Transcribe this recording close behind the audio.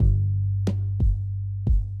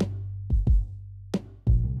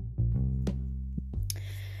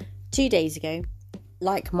2 days ago,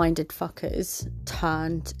 like-minded fuckers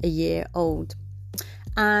turned a year old.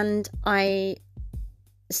 And I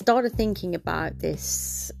started thinking about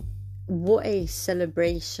this, what a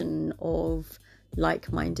celebration of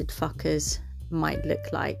like-minded fuckers might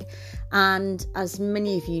look like. And as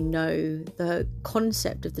many of you know, the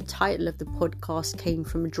concept of the title of the podcast came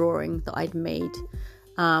from a drawing that I'd made,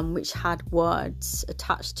 which had words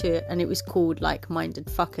attached to it, and it was called Like-Minded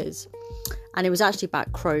Fuckers. And it was actually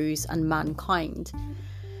about crows and mankind.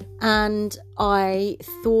 And I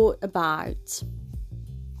thought about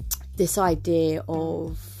this idea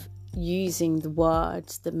of using the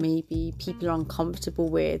words that maybe people are uncomfortable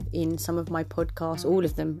with in some of my podcasts, all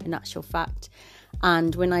of them in actual fact.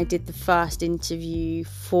 And when I did the first interview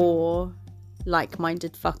for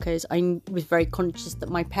Like-Minded Fuckers, I was very conscious that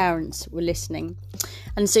my parents were listening.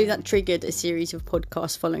 And so that triggered a series of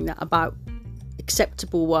podcasts following that about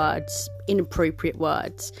acceptable words, inappropriate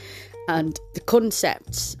words, and the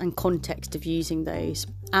concepts and context of using those.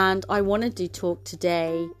 And I wanted to talk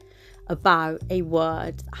today about a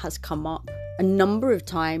word that has come up a number of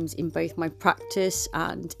times in both my practice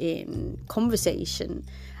and in conversation,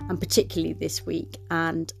 and particularly this week.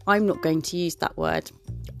 And I'm not going to use that word.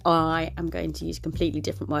 I am going to use a completely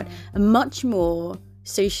different word, a much more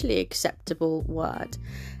socially acceptable word.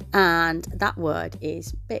 And that word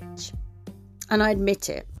is bitch. And I admit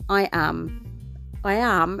it, I am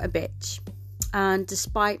a bitch. And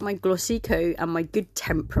despite my glossy coat and my good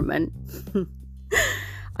temperament,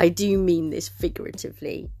 I do mean this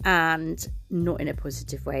figuratively and not in a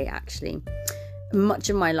positive way, actually. Much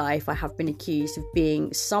of my life I have been accused of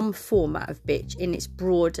being some format of bitch in its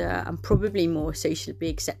broader and probably more socially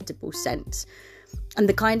acceptable sense. And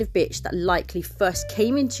the kind of bitch that likely first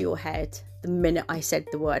came into your head the minute I said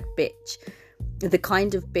the word bitch. The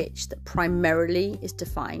kind of bitch that primarily is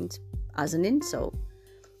defined as an insult.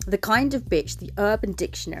 The kind of bitch the Urban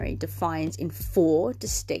Dictionary defines in 4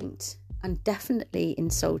 distinct and definitely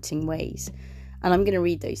insulting ways. And I'm going to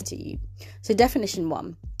read those to you. So definition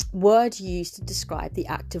 1, word used to describe the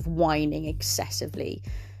act of whining excessively.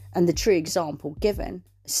 And the true example given,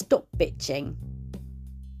 stop bitching.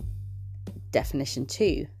 Definition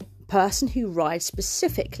 2, person who rides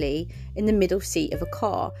specifically in the middle seat of a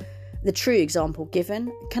car. The true example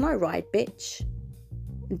given, can I ride, bitch?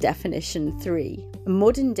 Definition 3, a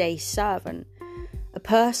modern day servant, a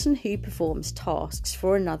person who performs tasks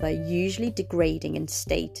for another, usually degrading in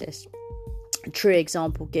status. A true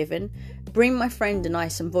example given, bring my friend and I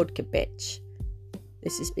some vodka, bitch.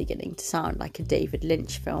 This is beginning to sound like a David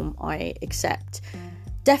Lynch film, I accept.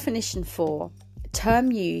 Definition 4, a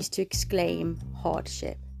term used to exclaim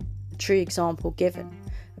hardship. A true example given,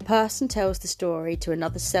 a person tells the story to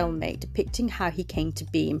another cellmate depicting how he came to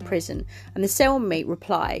be in prison, and the cellmate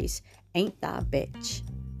replies, ain't that a bitch?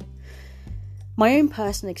 My own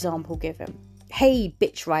personal example given, hey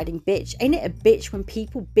bitch riding bitch, ain't it a bitch when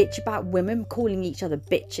people bitch about women calling each other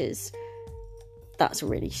bitches? That's a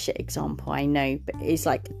really shit example, I know, but it's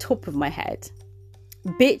like the top of my head.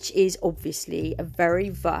 Bitch is obviously a very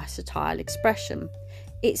versatile expression.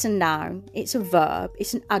 It's a noun, it's a verb,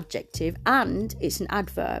 it's an adjective, and it's an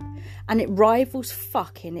adverb. And it rivals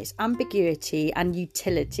fuck in its ambiguity and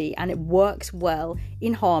utility, and it works well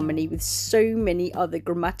in harmony with so many other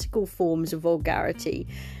grammatical forms of vulgarity.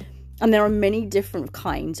 And there are many different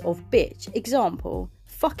kinds of bitch. Example,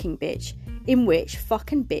 fucking bitch, in which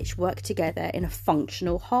fuck and bitch work together in a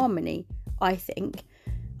functional harmony, I think.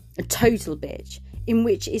 A total bitch, in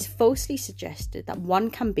which it is falsely suggested that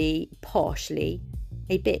one can be partially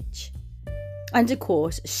a bitch. And of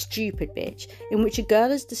course, a stupid bitch, in which a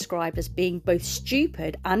girl is described as being both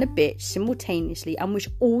stupid and a bitch simultaneously, and which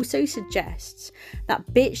also suggests that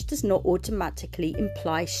bitch does not automatically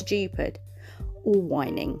imply stupid or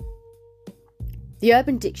whining. The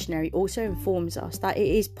Urban Dictionary also informs us that it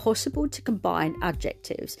is possible to combine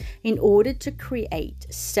adjectives in order to create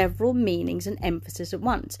several meanings and emphasis at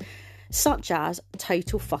once, such as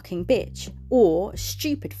total fucking bitch, or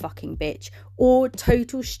stupid fucking bitch, or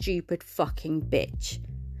total stupid fucking bitch.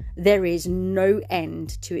 There is no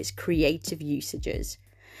end to its creative usages,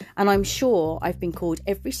 and I'm sure I've been called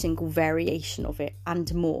every single variation of it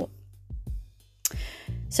and more.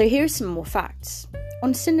 So here are some more facts.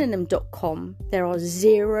 On synonym.com, there are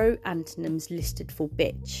 0 antonyms listed for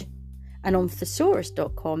bitch. And on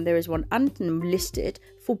thesaurus.com, there is one antonym listed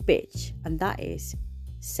for bitch, and that is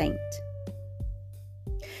saint.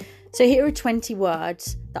 So here are 20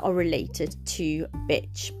 words that are related to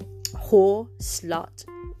bitch. Whore, slut,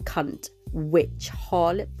 cunt, witch,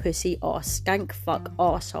 harlot, pussy, arse, skank, fuck,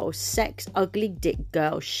 arsehole, sex, ugly, dick,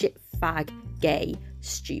 girl, shit, fag, gay,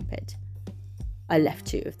 stupid. I left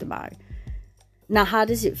 2 of them out. Now, how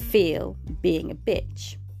does it feel being a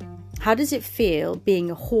bitch? How does it feel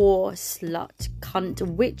being a whore, slut, cunt,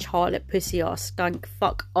 witch, harlot, pussy ass, skunk,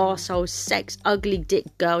 fuck, arsehole, sex, ugly dick,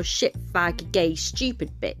 girl, shit, fag, gay,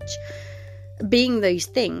 stupid bitch? Being those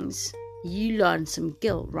things, you learn some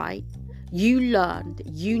guilt, right? You learn that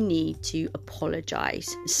you need to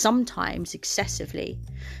apologise, sometimes excessively.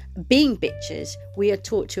 Being bitches, we are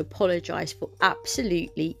taught to apologise for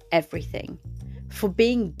absolutely everything. For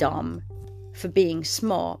being dumb, for being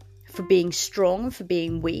smart, for being strong, for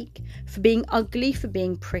being weak, for being ugly, for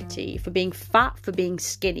being pretty, for being fat, for being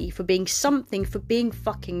skinny, for being something, for being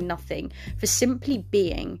fucking nothing, for simply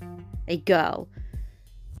being a girl.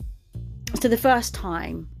 So the first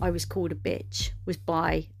time I was called a bitch was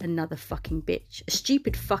by another fucking bitch. A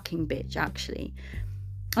stupid fucking bitch, actually.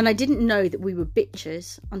 And I didn't know that we were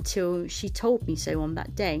bitches until she told me so on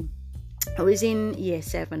that day. I was in year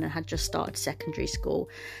 7 and had just started secondary school.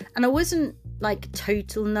 And I wasn't like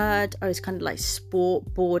total nerd. I was kind of like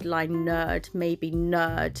sport, borderline nerd, maybe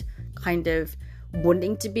nerd, kind of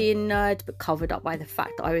wanting to be a nerd, but covered up by the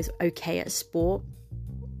fact that I was okay at sport.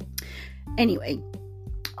 Anyway,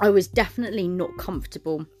 I was definitely not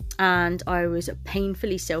comfortable, and I was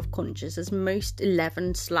painfully self-conscious, as most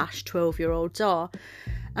 11/12-year-olds are.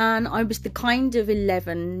 And I was the kind of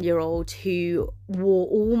 11-year-old who wore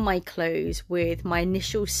all my clothes with my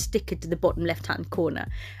initial sticker to the bottom left-hand corner,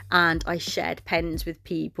 and I shared pens with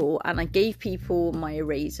people, and I gave people my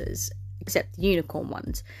erasers, except the unicorn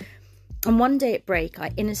ones. And one day at break,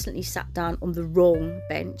 I innocently sat down on the wrong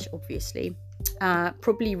bench, obviously,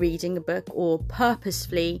 probably reading a book or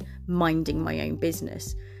purposefully minding my own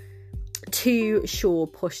business. 2 sure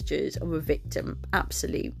postures of a victim,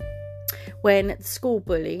 absolute. When the school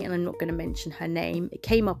bully, and I'm not going to mention her name,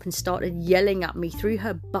 came up and started yelling at me through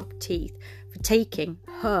her buck teeth for taking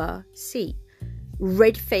her seat.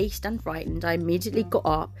 Red-faced and frightened, I immediately got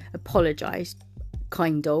up, apologised,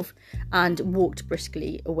 kind of, and walked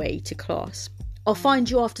briskly away to class. "I'll find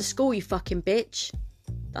you after school, you fucking bitch."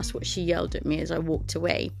 That's what she yelled at me as I walked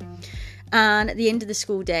away. And at the end of the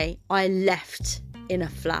school day, I left in a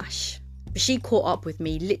flash. But she caught up with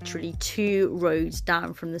me literally 2 roads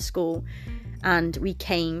down from the school, and we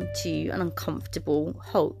came to an uncomfortable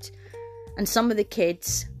halt. And some of the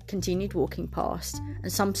kids continued walking past, and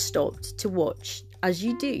some stopped to watch, as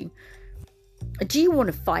you do. "Do you want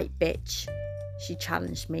to fight, bitch?" she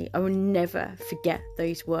challenged me. I will never forget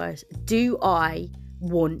those words. Do I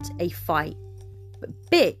want a fight? But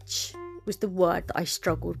bitch was the word that I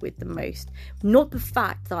struggled with the most. Not the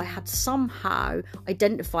fact that I had somehow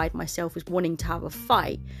identified myself as wanting to have a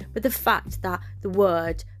fight, but the fact that the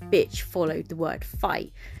word bitch followed the word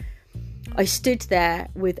fight. I stood there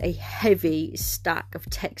with a heavy stack of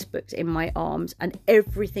textbooks in my arms and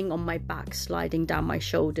everything on my back sliding down my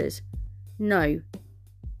shoulders. "No,"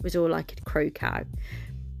 was all I could croak out.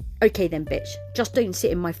 "Okay then, bitch, just don't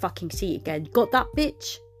sit in my fucking seat again. Got that,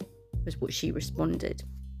 bitch?" was what she responded.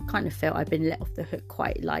 Kind of felt I'd been let off the hook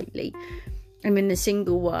quite lightly. And in a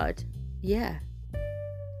single word, yeah,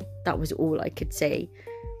 that was all I could say.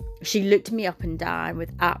 She looked me up and down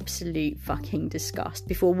with absolute fucking disgust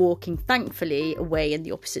before walking, thankfully, away in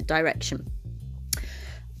the opposite direction.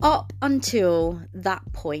 Up until that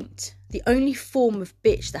point, the only form of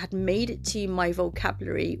bitch that had made it to my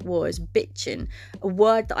vocabulary was bitchin', a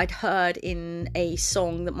word that I'd heard in a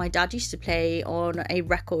song that my dad used to play on a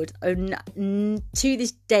record. To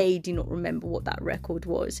this day, do not remember what that record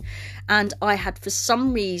was. And I had, for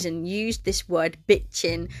some reason, used this word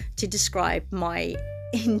bitchin' to describe my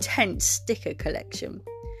intense sticker collection.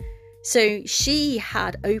 So she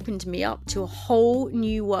had opened me up to a whole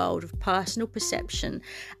new world of personal perception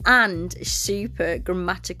and super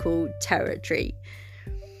grammatical territory.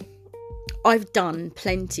 I've done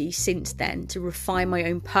plenty since then to refine my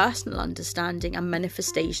own personal understanding and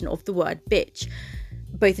manifestation of the word bitch,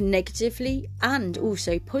 both negatively and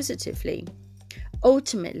also positively.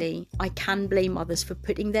 Ultimately, I can blame others for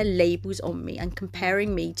putting their labels on me and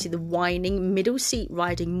comparing me to the whining, middle seat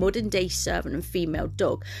riding, modern day servant and female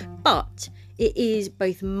dog. But it is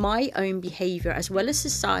both my own behaviour as well as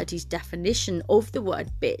society's definition of the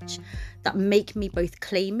word bitch that make me both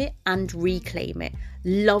claim it and reclaim it,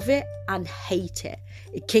 love it and hate it,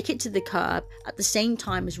 kick it to the curb at the same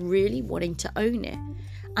time as really wanting to own it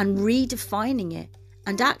and redefining it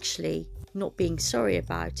and actually not being sorry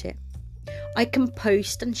about it. I can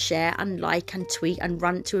post and share and like and tweet and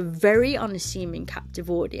rant to a very unassuming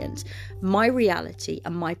captive audience, my reality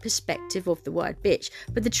and my perspective of the word bitch.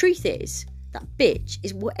 But the truth is that bitch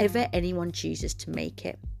is whatever anyone chooses to make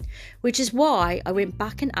it. Which is why I went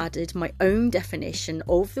back and added my own definition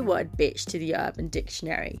of the word bitch to the Urban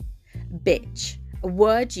Dictionary. Bitch, a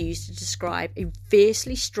word used to describe a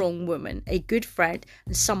fiercely strong woman, a good friend,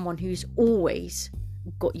 and someone who's always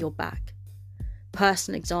got your back.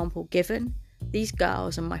 Personal example given, these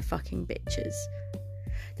girls are my fucking bitches.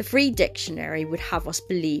 The Free Dictionary would have us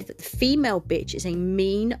believe that the female bitch is a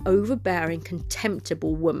mean, overbearing,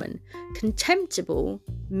 contemptible woman. Contemptible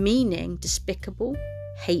meaning despicable,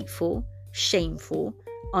 hateful, shameful,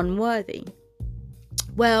 unworthy.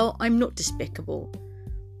 Well, I'm not despicable.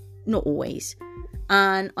 Not always.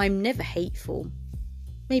 And I'm never hateful.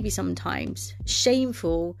 Maybe sometimes.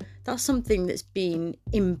 Shameful, that's something that's been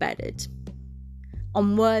embedded.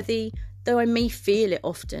 Unworthy, though I may feel it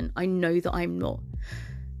often, I know that I'm not.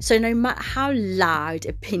 So no matter how loud,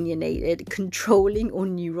 opinionated, controlling or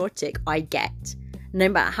neurotic I get, no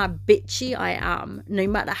matter how bitchy I am, no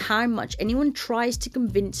matter how much anyone tries to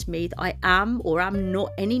convince me that I am or am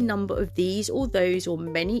not any number of these or those or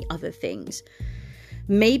many other things,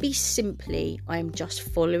 maybe simply I am just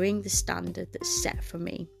following the standard that's set for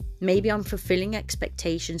me. Maybe I'm fulfilling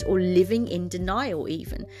expectations or living in denial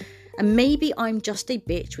even. And maybe I'm just a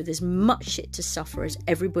bitch with as much shit to suffer as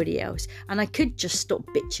everybody else, and I could just stop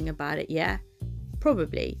bitching about it, yeah?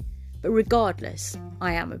 Probably. But regardless,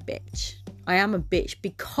 I am a bitch. I am a bitch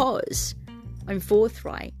because I'm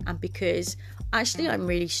forthright and because actually I'm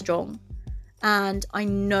really strong. And I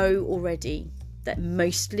know already that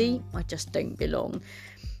mostly I just don't belong.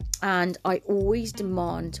 And I always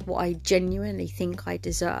demand what I genuinely think I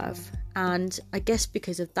deserve. And I guess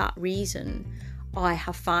because of that reason, I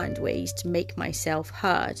have found ways to make myself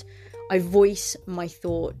heard. I voice my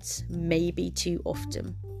thoughts maybe too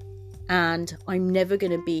often. And I'm never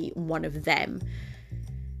going to be one of them.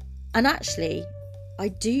 And actually, I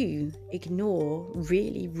do ignore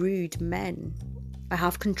really rude men. I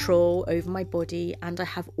have control over my body, and I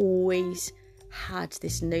have always had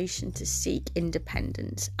this notion to seek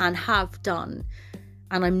independence and have done.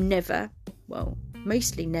 And I'm never, well,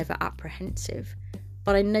 mostly never apprehensive.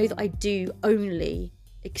 But I know that I do only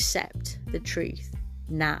accept the truth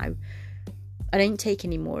now. I don't take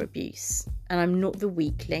any more abuse. And I'm not the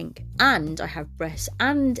weak link. And I have breasts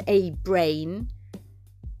and a brain.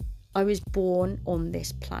 I was born on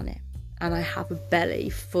this planet. And I have a belly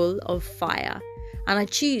full of fire. And I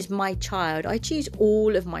choose my child. I choose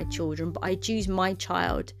all of my children. But I choose my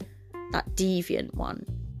child, that deviant one.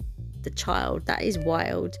 The child that is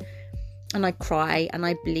wild. And I cry and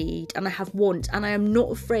I bleed and I have wants, and I am not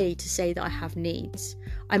afraid to say that I have needs.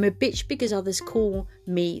 I'm a bitch because others call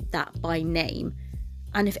me that by name.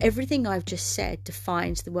 And if everything I've just said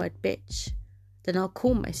defines the word bitch, then I'll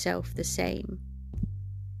call myself the same.